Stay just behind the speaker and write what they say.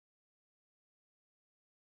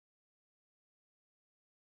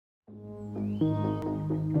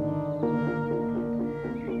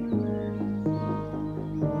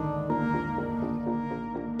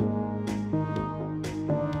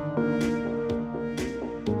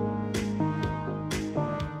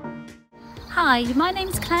Hi, my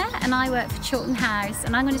name's Claire and I work for Chawton House,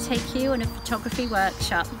 and I'm going to take you on a photography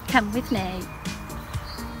workshop. Come with me.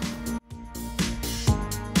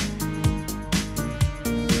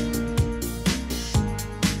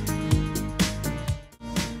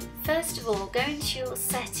 First of all, go into your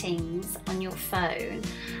settings on your phone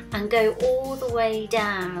and go all the way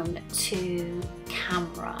down to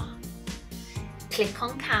camera. Click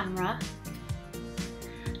on camera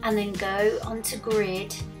and then go onto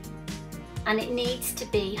grid, and it needs to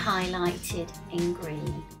be highlighted in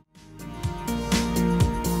green.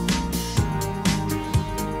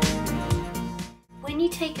 When you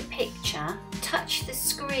take a picture, touch the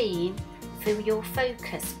screen for your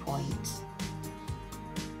focus point.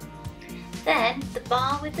 Then the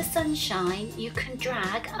bar with the sunshine you can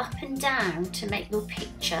drag up and down to make your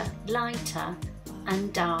picture lighter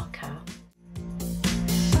and darker.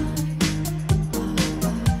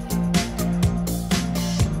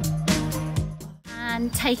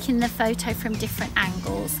 And taking the photo from different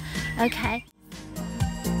angles, okay?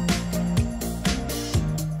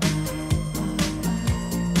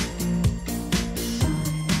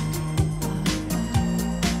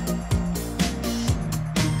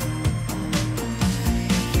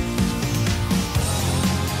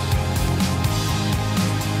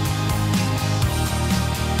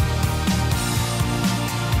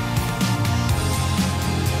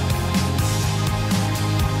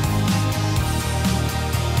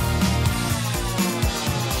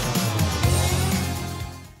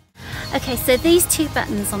 Okay, so these two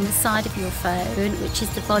buttons on the side of your phone, which is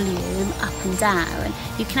the volume up and down,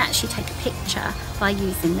 you can actually take a picture by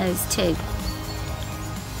using those two.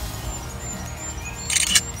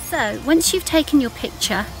 So once you've taken your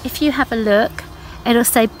picture, if you have a look, it'll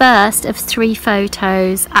say burst of 3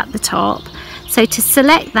 photos at the top. So to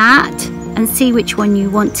select that and see which one you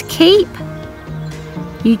want to keep,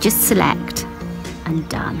 you just select and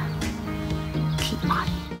done. Keep on.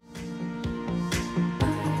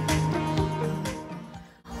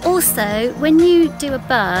 Also, when you do a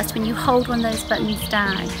burst, when you hold one of those buttons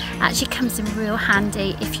down, it actually comes in real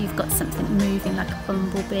handy if you've got something moving like a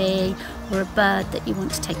bumblebee or a bird that you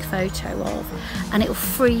want to take a photo of, and it will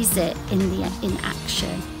freeze it in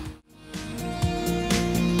action.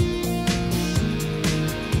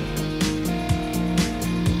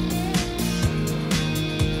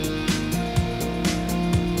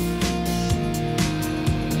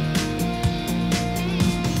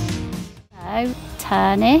 So,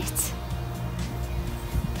 turn it.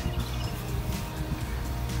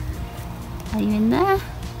 Are you in there?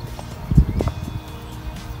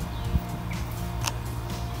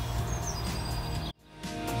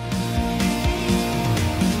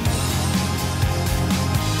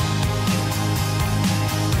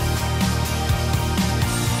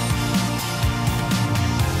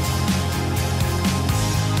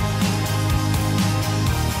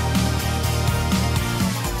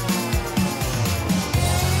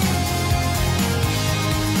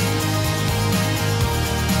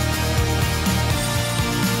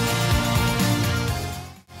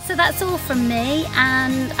 So that's all from me,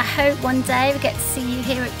 and I hope one day we get to see you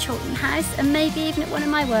here at Chawton House and maybe even at one of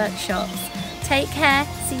my workshops. Take care,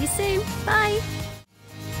 see you soon, bye!